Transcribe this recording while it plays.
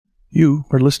You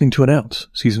are listening to Announce,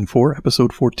 Season 4,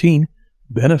 Episode 14,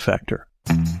 Benefactor.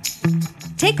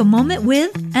 Take a moment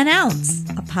with Announce,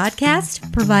 a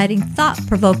podcast providing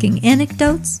thought-provoking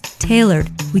anecdotes tailored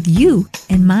with you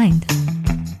in mind.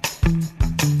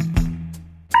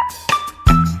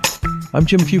 I'm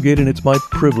Jim Fugate, and it's my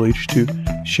privilege to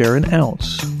share an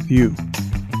ounce with you.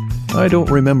 I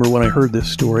don't remember when I heard this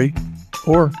story,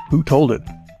 or who told it,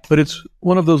 but it's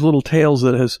one of those little tales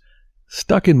that has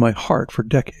stuck in my heart for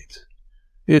decades.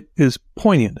 It is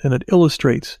poignant, and it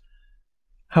illustrates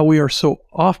how we are so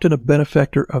often a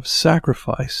benefactor of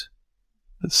sacrifice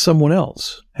that someone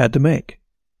else had to make.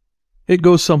 It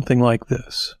goes something like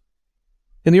this.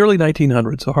 In the early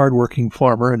 1900s, a hard-working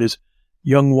farmer and his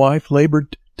young wife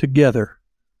labored together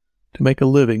to make a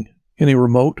living in a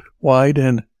remote, wide,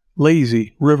 and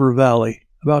lazy river valley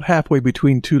about halfway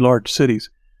between two large cities.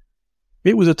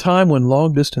 It was a time when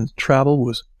long-distance travel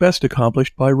was best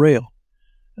accomplished by rail.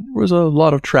 There was a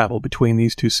lot of travel between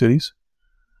these two cities.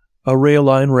 A rail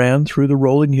line ran through the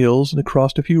rolling hills and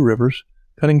across a few rivers,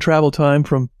 cutting travel time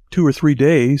from 2 or 3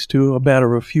 days to a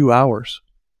matter of a few hours.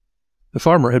 The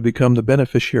farmer had become the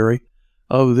beneficiary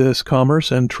of this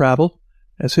commerce and travel,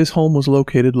 as his home was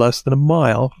located less than a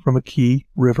mile from a key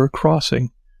river crossing.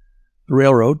 The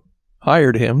railroad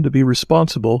hired him to be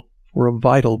responsible for a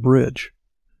vital bridge.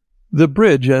 The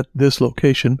bridge at this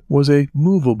location was a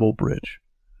movable bridge.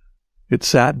 It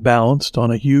sat balanced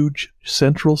on a huge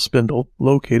central spindle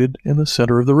located in the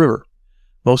center of the river.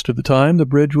 Most of the time, the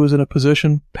bridge was in a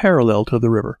position parallel to the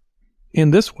river.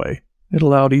 In this way, it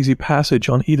allowed easy passage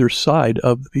on either side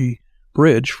of the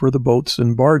bridge for the boats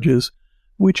and barges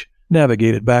which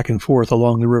navigated back and forth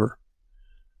along the river.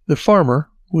 The farmer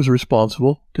was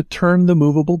responsible to turn the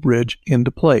movable bridge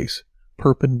into place,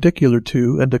 perpendicular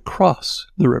to and across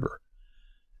the river,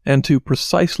 and to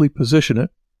precisely position it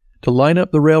to line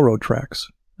up the railroad tracks,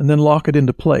 and then lock it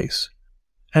into place,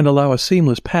 and allow a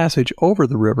seamless passage over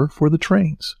the river for the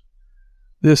trains.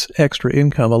 This extra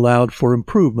income allowed for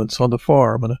improvements on the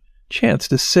farm and a chance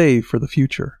to save for the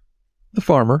future. The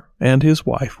farmer and his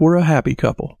wife were a happy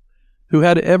couple, who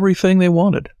had everything they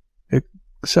wanted,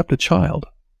 except a child.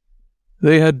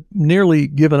 They had nearly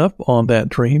given up on that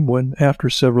dream when,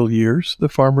 after several years, the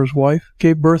farmer's wife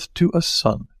gave birth to a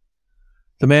son.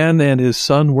 The man and his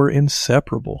son were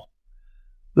inseparable.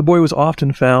 The boy was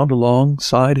often found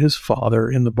alongside his father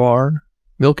in the barn,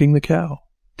 milking the cow,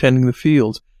 tending the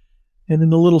fields, and in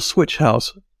the little switch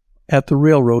house at the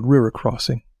railroad river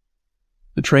crossing.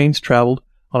 The trains traveled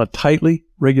on a tightly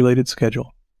regulated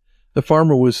schedule. The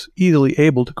farmer was easily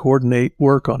able to coordinate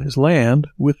work on his land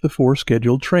with the 4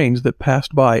 scheduled trains that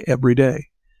passed by every day,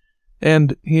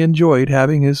 and he enjoyed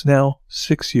having his now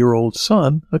 6-year-old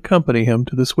son accompany him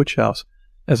to the switch house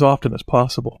as often as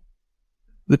possible.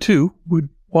 The two would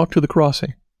walk to the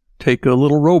crossing, take a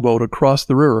little rowboat across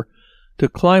the river to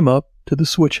climb up to the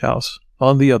switch house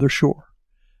on the other shore,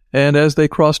 and as they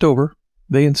crossed over,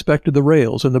 they inspected the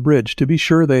rails and the bridge to be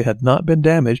sure they had not been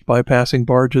damaged by passing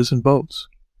barges and boats.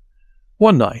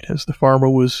 One night, as the farmer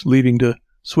was leaving to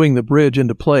swing the bridge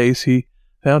into place, he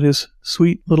found his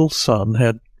sweet little son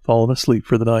had fallen asleep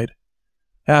for the night.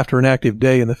 After an active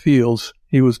day in the fields,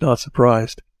 he was not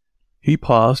surprised. He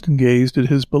paused and gazed at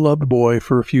his beloved boy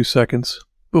for a few seconds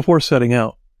before setting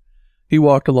out. He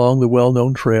walked along the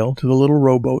well-known trail to the little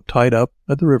rowboat tied up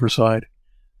at the riverside.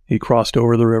 He crossed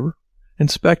over the river,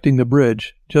 inspecting the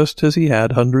bridge just as he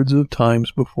had hundreds of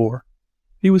times before.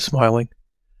 He was smiling,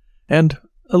 and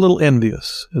a little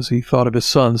envious as he thought of his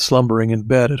son slumbering in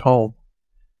bed at home.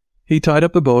 He tied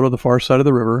up the boat on the far side of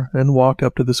the river and walked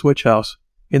up to the switch house.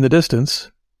 In the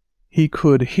distance, he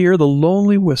could hear the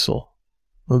lonely whistle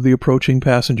of the approaching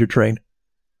passenger train.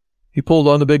 He pulled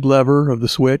on the big lever of the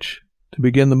switch to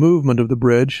begin the movement of the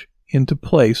bridge into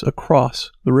place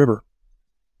across the river.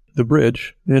 The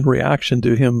bridge, in reaction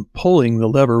to him pulling the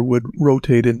lever, would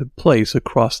rotate into place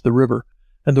across the river,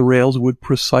 and the rails would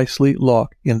precisely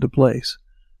lock into place,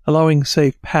 allowing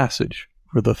safe passage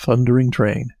for the thundering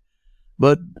train.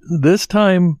 But this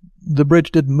time, the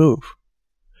bridge didn't move.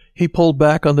 He pulled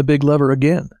back on the big lever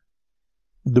again.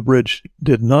 The bridge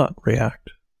did not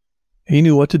react. He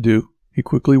knew what to do. He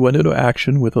quickly went into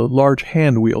action with a large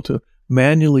hand wheel to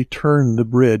manually turn the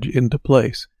bridge into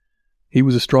place. He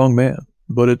was a strong man,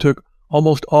 but it took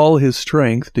almost all his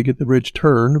strength to get the bridge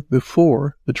turned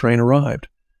before the train arrived.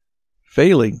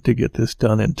 Failing to get this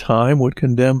done in time would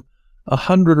condemn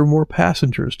 100 or more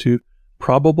passengers to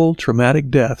probable traumatic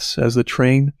deaths as the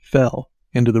train fell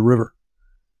into the river.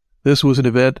 This was an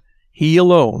event he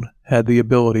alone had the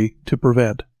ability to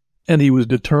prevent, and he was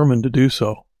determined to do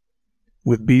so.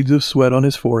 With beads of sweat on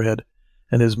his forehead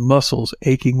and his muscles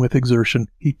aching with exertion,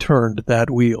 he turned that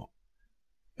wheel.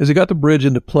 As he got the bridge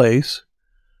into place,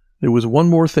 there was one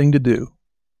more thing to do.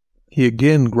 He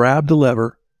again grabbed the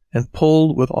lever and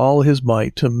pulled with all his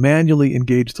might to manually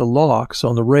engage the locks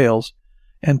on the rails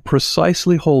and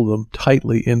precisely hold them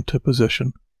tightly into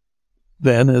position.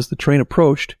 Then, as the train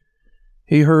approached,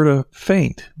 he heard a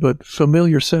faint but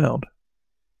familiar sound.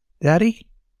 "Daddy?"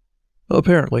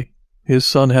 Apparently, his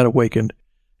son had awakened,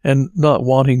 and not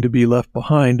wanting to be left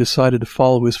behind, decided to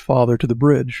follow his father to the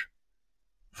bridge.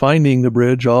 Finding the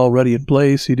bridge already in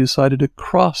place, he decided to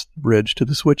cross the bridge to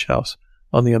the switch house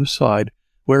on the other side,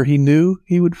 where he knew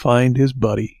he would find his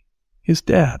buddy, his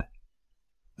dad.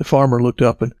 The farmer looked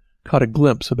up and caught a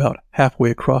glimpse about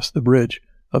halfway across the bridge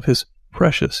of his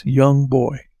precious young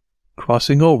boy,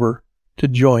 crossing over to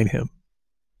join him.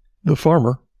 The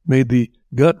farmer made the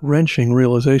gut-wrenching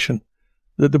realization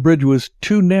that the bridge was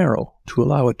too narrow to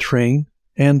allow a train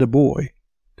and a boy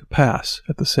to pass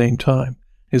at the same time.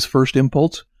 His first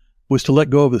impulse was to let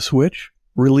go of the switch,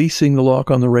 releasing the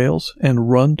lock on the rails, and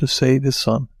run to save his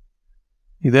son.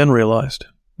 He then realized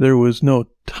there was no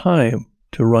time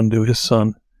to run to his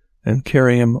son and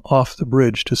carry him off the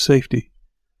bridge to safety.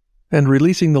 And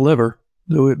releasing the lever,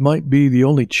 though it might be the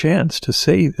only chance to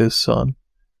save his son,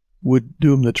 would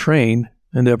doom the train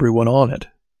and everyone on it.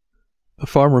 The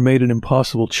farmer made an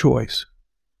impossible choice.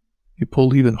 He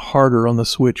pulled even harder on the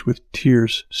switch with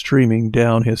tears streaming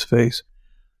down his face,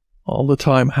 all the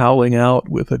time howling out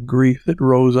with a grief that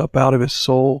rose up out of his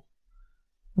soul,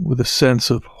 and with a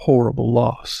sense of horrible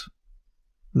loss.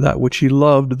 That which he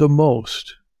loved the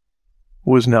most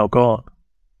was now gone.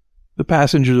 The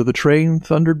passengers of the train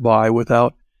thundered by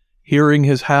without hearing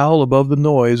his howl above the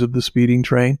noise of the speeding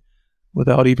train,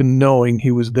 without even knowing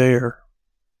he was there.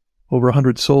 Over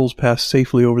 100 souls passed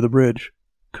safely over the bridge,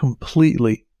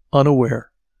 completely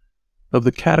unaware of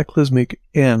the cataclysmic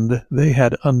end they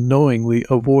had unknowingly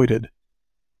avoided,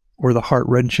 or the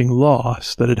heart-wrenching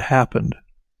loss that had happened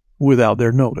without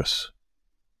their notice.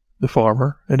 The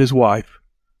farmer and his wife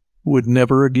would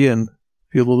never again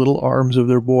feel the little arms of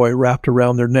their boy wrapped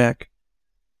around their neck,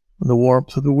 and the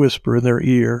warmth of the whisper in their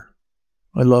ear,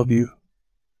 "I love you."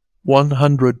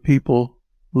 100 people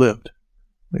lived.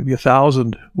 Maybe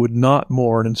 1,000 would not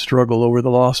mourn and struggle over the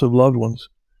loss of loved ones,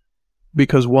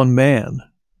 because one man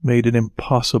made an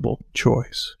impossible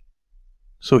choice.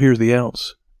 So here's the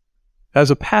ounce.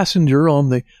 As a passenger on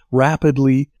the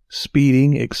rapidly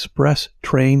speeding express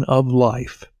train of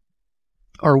life,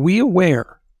 are we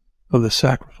aware of the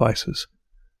sacrifices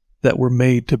that were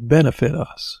made to benefit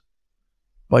us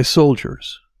by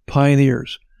soldiers,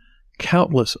 pioneers,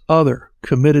 countless other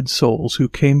committed souls who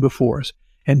came before us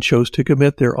and chose to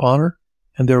commit their honor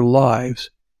and their lives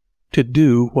to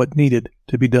do what needed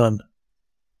to be done?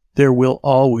 There will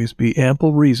always be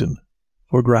ample reason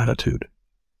for gratitude.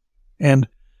 And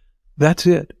that's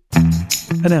it.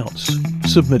 An ounce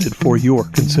submitted for your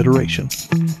consideration.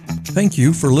 Thank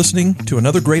you for listening to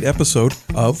another great episode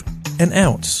of An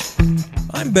Ounce.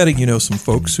 I'm betting you know some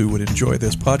folks who would enjoy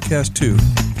this podcast too,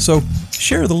 so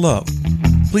share the love.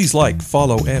 Please like,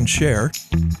 follow, and share,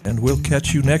 and we'll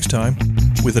catch you next time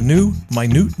with a new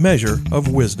minute measure of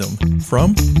wisdom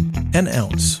from An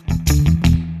Ounce.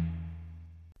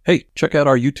 Hey, check out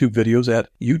our YouTube videos at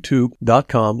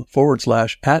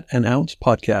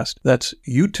youtube.com/@an-ounce-podcast. That's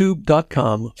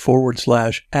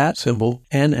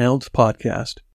youtube.com/@an-ounce-podcast.